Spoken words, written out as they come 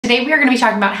today we are going to be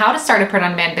talking about how to start a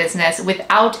print-on-demand business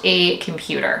without a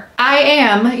computer. I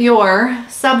am your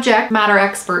subject matter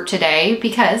expert today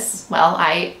because, well,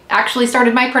 I actually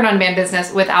started my print-on-demand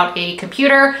business without a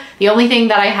computer. The only thing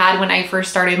that I had when I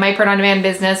first started my print-on-demand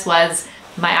business was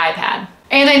my iPad.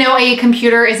 And I know a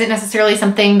computer isn't necessarily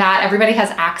something that everybody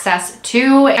has access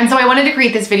to. And so I wanted to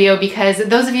create this video because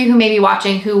those of you who may be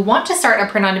watching who want to start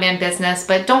a print-on-demand business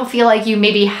but don't feel like you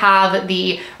maybe have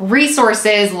the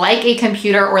resources like a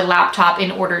computer or laptop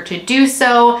in order to do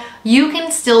so, you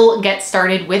can still get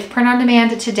started with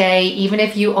print-on-demand today, even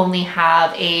if you only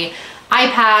have a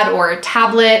iPad or a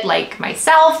tablet like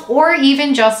myself, or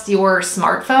even just your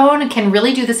smartphone can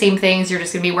really do the same things. You're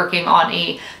just gonna be working on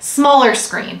a smaller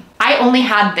screen. I only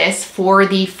had this for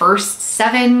the first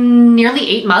 7, nearly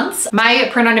 8 months. My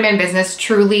print-on-demand business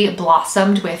truly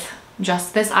blossomed with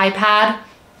just this iPad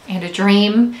and a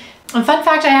dream. And fun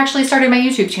fact, I actually started my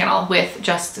YouTube channel with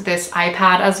just this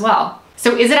iPad as well.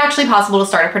 So is it actually possible to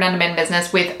start a print-on-demand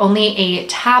business with only a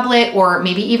tablet or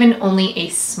maybe even only a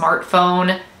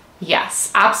smartphone?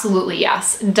 Yes, absolutely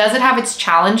yes. Does it have its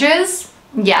challenges?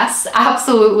 Yes,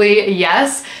 absolutely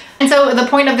yes. And so the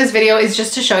point of this video is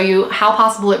just to show you how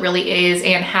possible it really is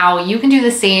and how you can do the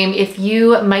same if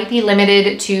you might be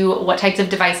limited to what types of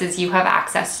devices you have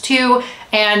access to,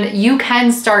 and you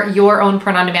can start your own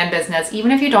print-on-demand business even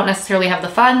if you don't necessarily have the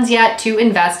funds yet to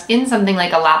invest in something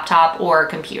like a laptop or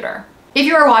computer. If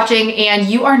you are watching and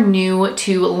you are new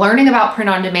to learning about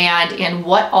print-on-demand and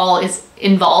what all is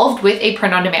involved with a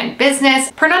print-on-demand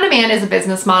business, print-on-demand is a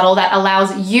business model that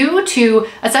allows you to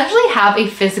essentially have a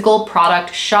physical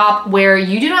product shop where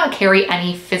you do not carry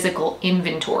any physical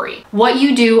inventory. What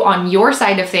you do on your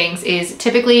side of things is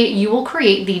typically you will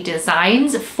create the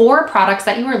designs for products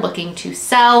that you are looking to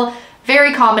sell.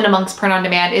 Very common amongst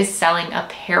print-on-demand is selling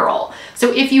apparel.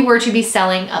 So if you were to be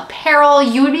selling apparel,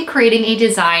 you would be creating a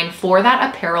design for that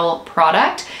apparel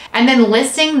product and then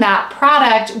listing that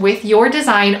product with your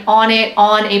design on it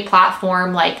on a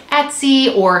platform like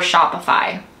Etsy or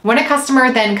Shopify. When a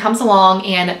customer then comes along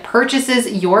and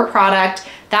purchases your product,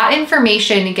 that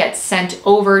information gets sent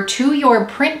over to your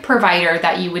print provider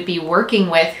that you would be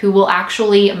working with, who will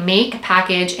actually make,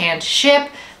 package, and ship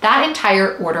that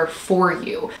entire order for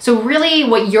you. So really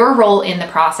what your role in the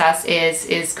process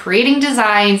is creating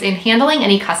designs and handling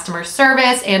any customer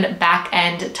service and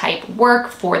back-end type work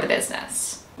for the business.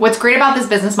 What's great about this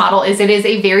business model is it is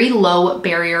a very low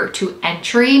barrier to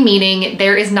entry, meaning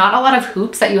there is not a lot of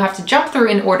hoops that you have to jump through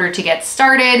in order to get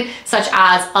started, such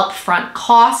as upfront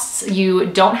costs. You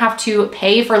don't have to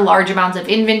pay for large amounts of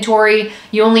inventory.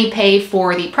 You only pay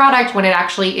for the product when it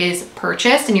actually is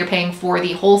purchased, and you're paying for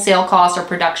the wholesale cost or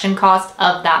production cost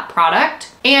of that product.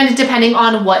 And depending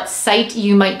on what site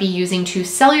you might be using to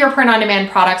sell your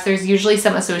print-on-demand products, there's usually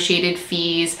some associated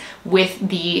fees with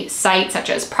the site,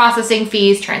 such as processing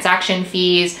fees, transaction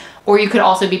fees, or you could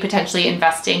also be potentially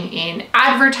investing in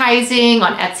advertising.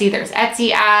 On Etsy, there's Etsy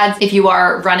ads. If you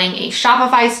are running a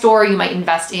Shopify store, you might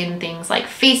invest in things like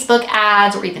Facebook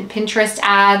ads or even Pinterest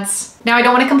ads. Now, I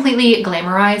don't want to completely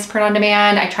glamorize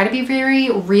print-on-demand. I try to be very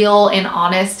real and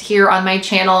honest here on my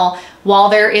channel. While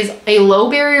there is a low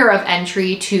barrier of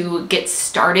entry to get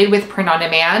started with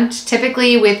print-on-demand,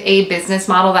 typically with a business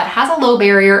model that has a low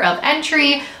barrier of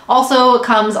entry also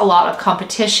comes a lot of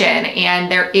competition,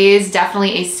 and there is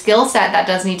definitely a skill set that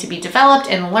does need to be developed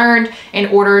and learned in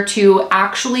order to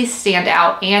actually stand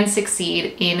out and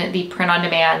succeed in the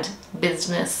print-on-demand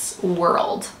business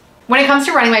world. When it comes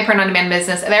to running my print-on-demand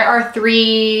business, there are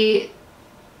three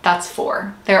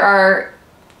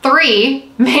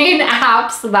main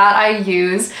apps that I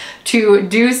use to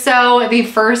do so. The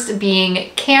first being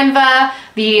Canva,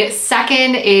 the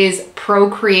second is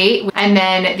Procreate, and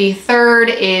then the third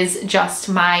is just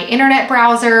my internet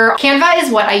browser. Canva is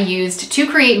what I used to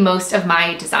create most of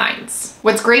my designs.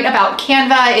 What's great about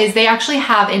Canva is they actually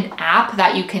have an app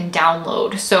that you can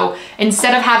download. So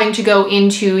instead of having to go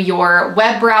into your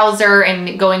web browser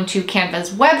and going to Canva's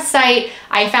website,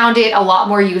 I found it a lot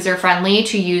more user-friendly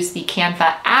to use the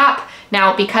Canva app.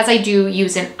 Now, because I do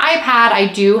use an iPad,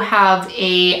 I do have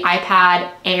a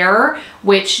iPad Air,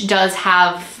 which does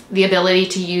have the ability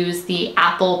to use the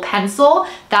Apple Pencil.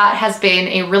 That has been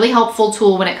a really helpful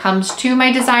tool when it comes to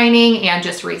my designing and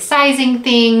just resizing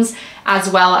things, as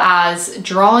well as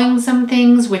drawing some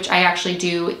things, which I actually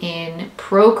do in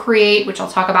Procreate, which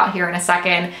I'll talk about here in a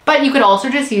second. But you could also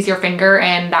just use your finger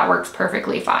and that works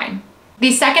perfectly fine.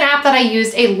 The second app that I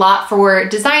used a lot for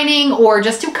designing or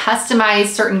just to customize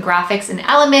certain graphics and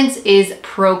elements is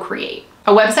Procreate.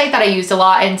 A website that I used a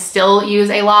lot and still use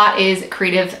a lot is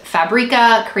Creative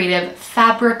Fabrica.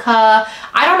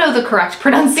 I don't know the correct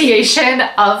pronunciation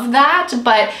of that,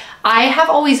 but I have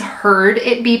always heard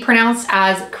it be pronounced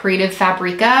as Creative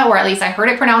Fabrica, or at least I heard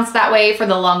it pronounced that way for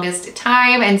the longest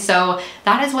time. And so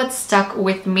that is what stuck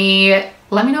with me.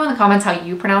 Let me know in the comments how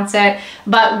you pronounce it.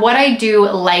 But what I do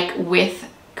like with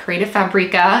Creative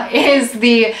Fabrica is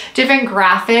the different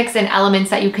graphics and elements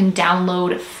that you can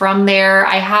download from there.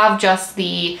 I have just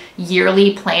the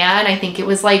yearly plan. I think it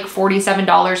was like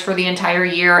 $47 for the entire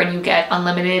year and you get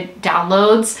unlimited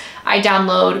downloads. I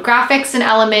download graphics and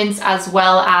elements as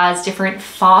well as different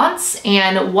fonts.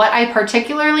 And what I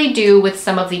particularly do with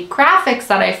some of the graphics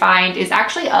that I find is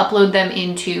actually upload them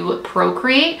into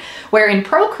Procreate, where in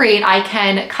Procreate I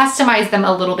can customize them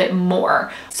a little bit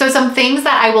more. So some things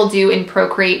that I will do in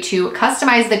Procreate to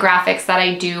customize the graphics that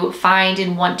I do find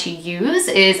and want to use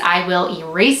is I will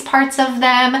erase parts of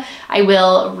them, I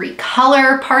will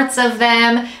recolor parts of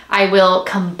them, I will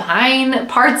combine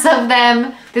parts of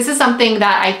them. This is something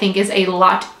that I think is a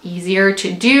lot easier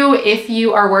to do if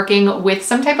you are working with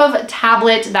some type of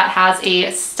tablet that has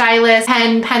a stylus,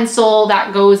 pen, pencil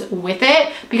that goes with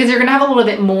it, because you're gonna have a little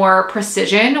bit more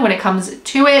precision when it comes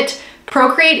to it.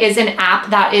 Procreate is an app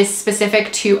that is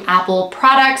specific to Apple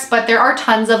products, but there are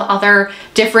tons of other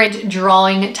different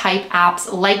drawing type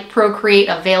apps like Procreate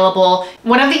available.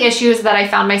 One of the issues that I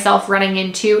found myself running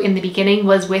into in the beginning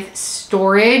was with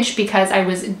storage, because I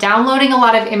was downloading a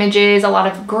lot of images, a lot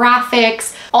of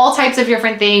graphics, all types of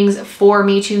different things for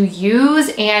me to use.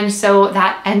 And so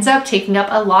that ends up taking up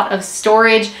a lot of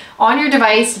storage on your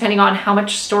device, depending on how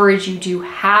much storage you do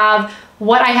have.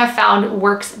 What I have found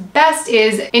works best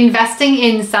is investing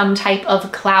in some type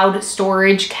of cloud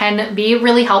storage can be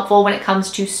really helpful when it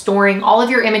comes to storing all of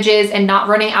your images and not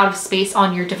running out of space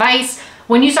on your device.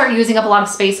 When you start using up a lot of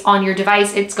space on your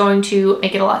device, it's going to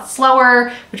make it a lot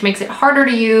slower, which makes it harder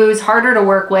to use, harder to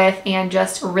work with, and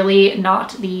just really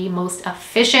not the most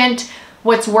efficient.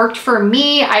 What's worked for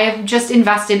me, I have just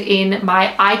invested in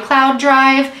my iCloud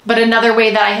drive, but another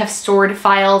way that I have stored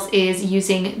files is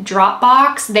using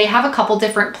Dropbox. They have a couple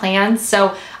different plans,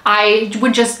 so I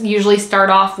would just usually start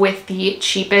off with the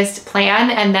cheapest plan,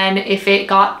 and then if it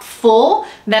got full,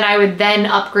 then I would then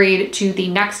upgrade to the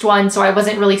next one, so I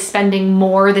wasn't really spending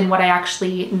more than what I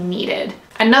actually needed.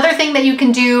 Another thing that you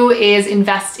can do is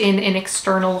invest in an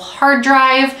external hard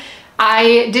drive.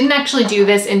 I didn't actually do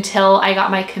this until I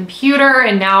got my computer,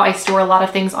 and now I store a lot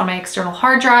of things on my external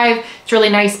hard drive. It's really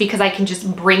nice because I can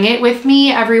just bring it with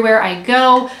me everywhere I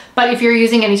go. But if you're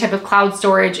using any type of cloud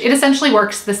storage, it essentially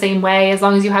works the same way as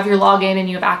long as you have your login and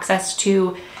you have access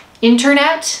to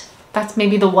internet. That's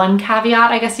maybe the one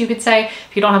caveat, I guess you could say.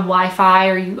 If you don't have Wi-Fi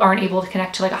or you aren't able to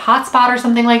connect to like a hotspot or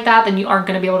something like that, then you aren't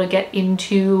going to be able to get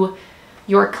into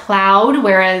your cloud,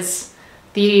 whereas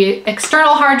the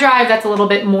external hard drive, that's a little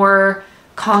bit more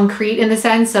concrete in the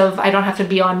sense of I don't have to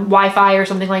be on Wi-Fi or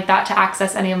something like that to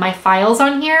access any of my files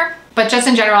on here. But just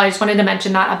in general, I just wanted to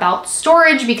mention that about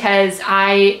storage because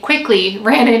I quickly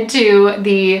ran into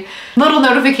the little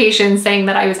notification saying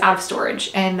that I was out of storage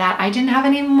and that I didn't have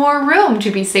any more room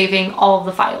to be saving all of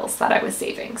the files that I was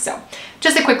saving. So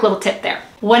just a quick little tip there.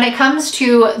 When it comes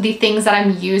to the things that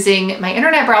I'm using my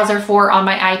internet browser for on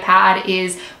my iPad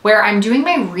is where I'm doing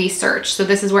my research. So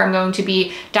this is where I'm going to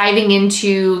be diving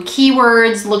into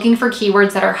keywords, looking for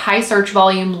keywords that are high search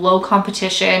volume, low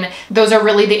competition. Those are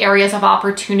really the areas of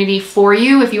opportunity for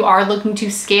you if you are looking to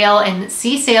scale and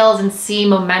see sales and see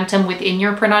momentum within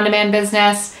your print-on-demand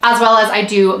business, as well as I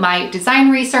do my design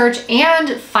research and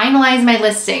finalize my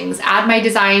listings, add my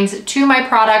designs to my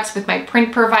products with my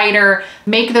print provider,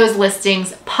 make those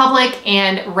listings public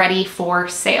and ready for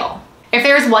sale. If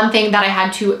there's one thing that I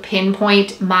had to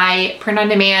pinpoint my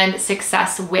print-on-demand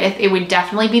success with, it would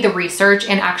definitely be the research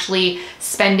and actually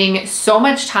spending so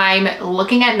much time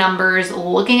looking at numbers,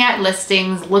 looking at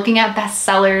listings, looking at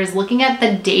bestsellers, looking at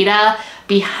the data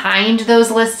behind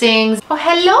those listings. Oh,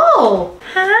 hello.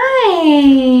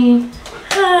 Hi.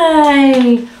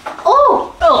 Hi.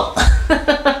 Oh.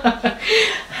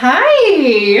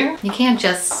 Hi. You can't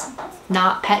just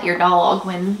not pet your dog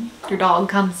when your dog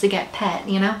comes to get pet,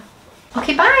 you know?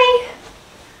 Okay, bye.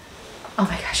 Oh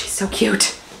my gosh, she's so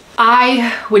cute.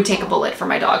 I would take a bullet for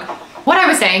my dog. What I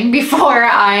was saying before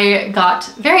I got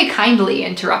very kindly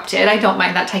interrupted, I don't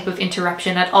mind that type of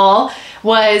interruption at all,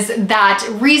 was that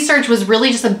research was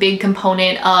really just a big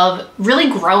component of really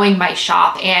growing my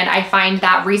shop. And I find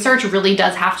that research really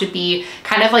does have to be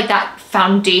kind of like that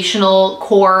foundational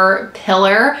core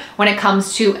pillar when it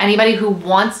comes to anybody who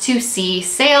wants to see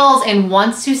sales and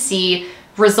wants to see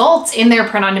results in their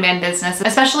print-on-demand business,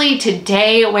 especially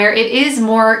today where it is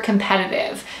more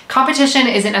competitive. Competition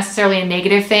isn't necessarily a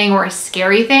negative thing or a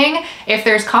scary thing. If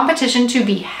there's competition to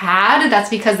be had, that's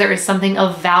because there is something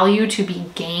of value to be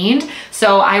gained.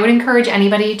 So I would encourage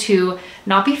anybody to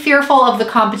not be fearful of the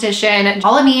competition.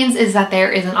 All it means is that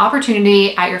there is an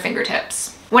opportunity at your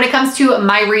fingertips. When it comes to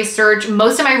my research,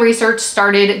 most of my research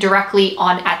started directly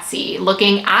on Etsy,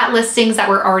 looking at listings that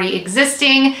were already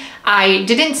existing. I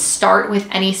didn't start with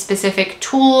any specific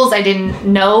tools. I didn't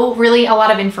know really a lot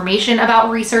of information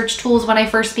about research tools when I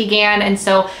first began. And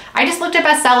so I just looked at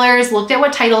bestsellers, looked at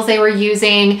what titles they were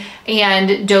using,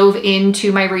 and dove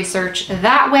into my research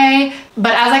that way.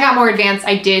 But as I got more advanced,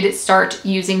 I did start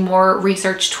using more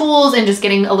research tools and just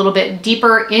getting a little bit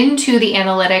deeper into the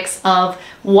analytics of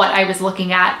what I was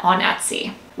looking at on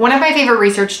Etsy. One of my favorite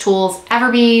research tools,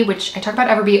 Everbee, which I talk about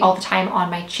Everbee all the time on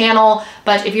my channel,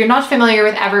 but if you're not familiar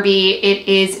with Everbee, it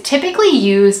is typically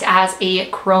used as a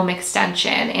Chrome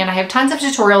extension, and I have tons of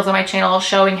tutorials on my channel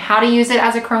showing how to use it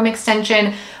as a Chrome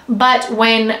extension. But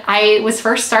when I was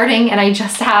first starting and I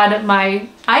just had my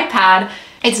iPad,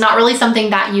 it's not really something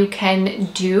that you can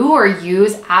do or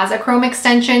use as a Chrome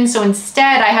extension. So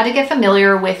instead, I had to get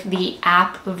familiar with the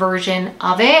app version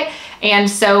of it. And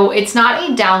so it's not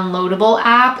a downloadable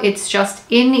app, it's just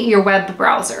in your web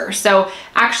browser. So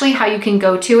actually how you can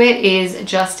go to it is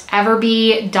just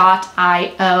everbee.io,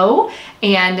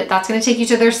 and that's going to take you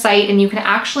to their site, and you can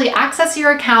actually access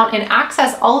your account and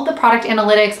access all of the product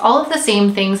analytics, all of the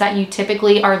same things that you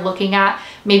typically are looking at,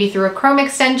 maybe through a Chrome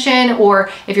extension,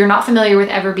 or if you're not familiar with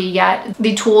Everbee yet,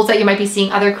 the tools that you might be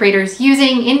seeing other creators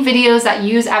using in videos that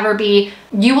use Everbee,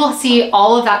 you will see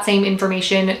all of that same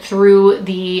information through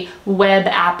the web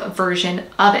app version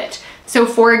of it. So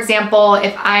for example,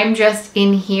 if I'm just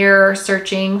in here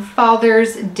searching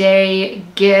Father's Day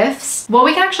gifts, what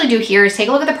we can actually do here is take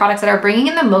a look at the products that are bringing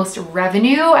in the most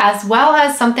revenue, as well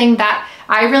as something that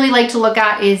I really like to look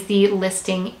at is the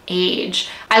listing age.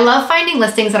 I love finding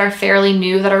listings that are fairly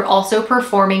new that are also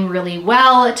performing really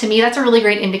well. To me, that's a really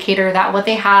great indicator that what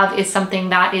they have is something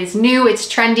that is new, it's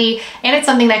trendy, and it's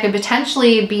something that could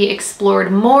potentially be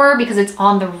explored more because it's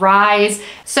on the rise.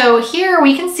 So here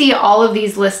we can see all of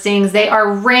these listings. They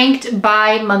are ranked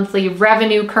by monthly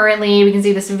revenue currently. We can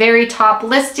see this very top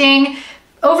listing,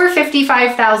 over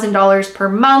 $55,000 per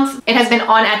month. It has been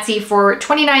on Etsy for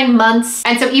 29 months.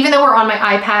 And so even though we're on my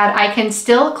iPad, I can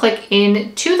still click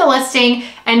into the listing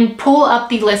and pull up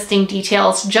the listing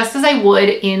details just as I would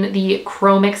in the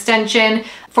Chrome extension.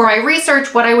 For my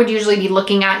research, what I would usually be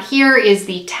looking at here is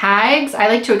the tags. I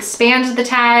like to expand the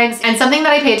tags, and something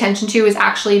that I pay attention to is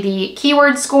actually the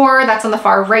keyword score that's on the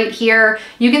far right here.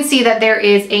 You can see that there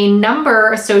is a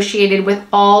number associated with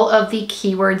all of the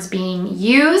keywords being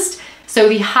used. So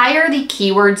the higher the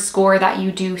keyword score that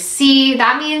you do see,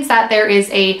 that means that there is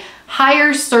a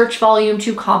higher search volume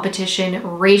to competition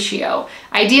ratio.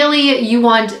 Ideally, you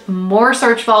want more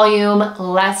search volume,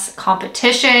 less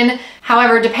competition.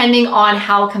 However, depending on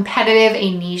how competitive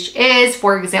a niche is,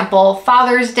 for example,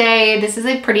 Father's Day, this is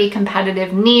a pretty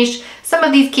competitive niche. Some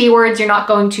of these keywords, you're not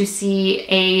going to see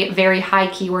a very high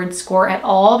keyword score at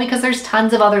all because there's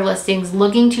tons of other listings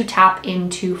looking to tap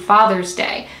into Father's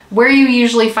Day. Where you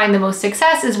usually find the most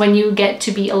success is when you get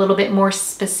to be a little bit more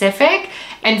specific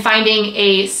and finding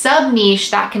a sub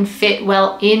niche that can fit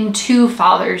well into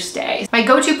Father's Day. My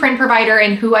go-to print provider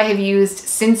and who I have used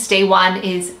since day one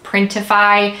is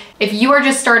Printify. If you are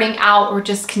just starting out or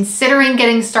just considering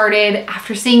getting started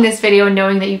after seeing this video and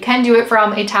knowing that you can do it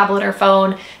from a tablet or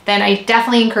phone, then I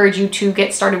definitely encourage you to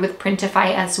get started with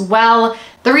Printify as well.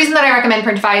 The reason that I recommend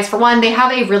Printify is, for one, they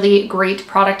have a really great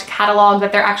product catalog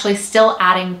that they're actually still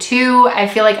adding to. I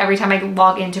feel like every time I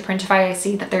log into Printify, I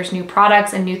see that there's new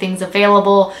products and new things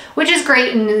available, which is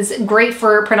great and is great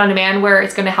for print on demand, where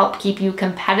it's going to help keep you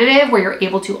competitive, where you're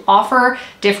able to offer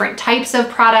different types of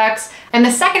products. And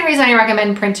the second reason I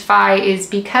recommend Printify is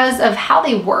because of how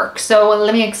they work. So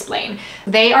let me explain.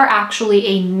 They are actually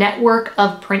a network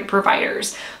of print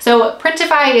providers. So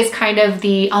Printify is kind of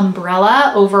the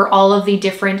umbrella over all of the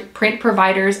different print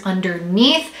providers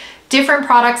underneath. Different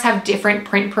products have different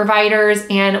print providers,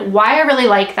 and why I really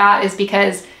like that is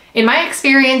because in my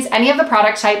experience, any of the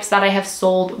product types that I have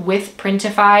sold with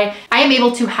Printify, I am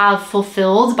able to have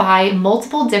fulfilled by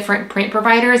multiple different print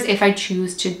providers if I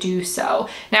choose to do so.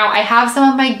 Now, I have some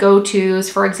of my go-tos.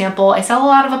 For example, I sell a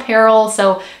lot of apparel,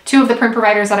 so two of the print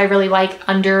providers that I really like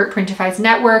under Printify's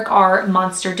network are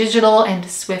Monster Digital and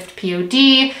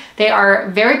SwiftPOD. They are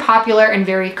very popular and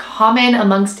very common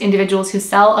amongst individuals who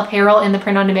sell apparel in the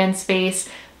print-on-demand space.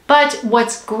 But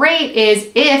what's great is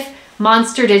if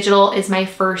Monster Digital is my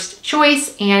first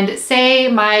choice, and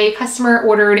say my customer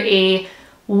ordered a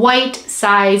white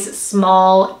size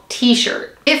small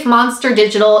t-shirt. If Monster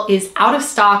Digital is out of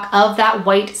stock of that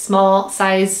white small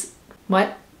size,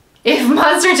 If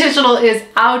Monster Digital is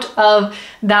out of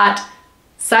that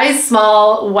size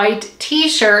small white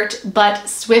t-shirt, but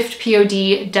Swift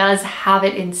POD does have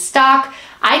it in stock,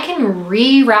 I can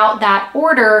reroute that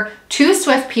order to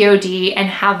Swift POD and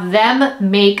have them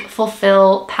make,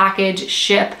 fulfill, package,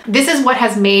 ship. This is what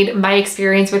has made my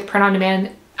experience with print on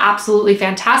demand absolutely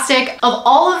fantastic. Of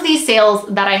all of these sales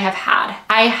that I have had,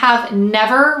 I have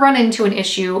never run into an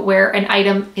issue where an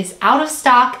item is out of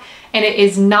stock and it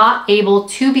is not able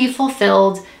to be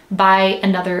fulfilled by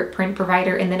another print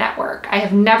provider in the network. I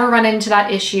have never run into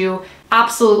that issue,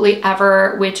 absolutely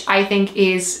ever, which I think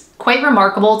is quite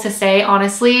remarkable to say,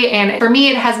 honestly. And for me,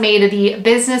 it has made the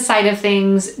business side of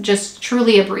things just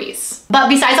truly a breeze. But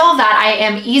besides all of that, I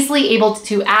am easily able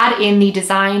to add in the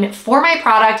design for my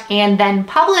product and then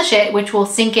publish it, which will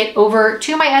sync it over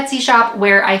to my Etsy shop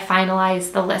where I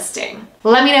finalize the listing.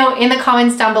 Let me know in the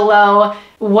comments down below,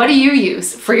 what do you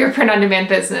use for your print on demand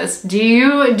business? Do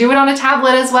you do it on a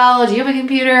tablet as well? Do you have a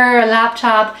computer, a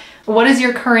laptop? What does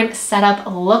your current setup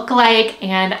look like?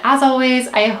 And as always,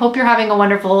 I hope you're having a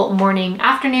wonderful morning,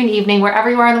 afternoon, evening, wherever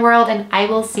you are in the world, and I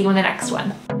will see you in the next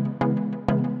one.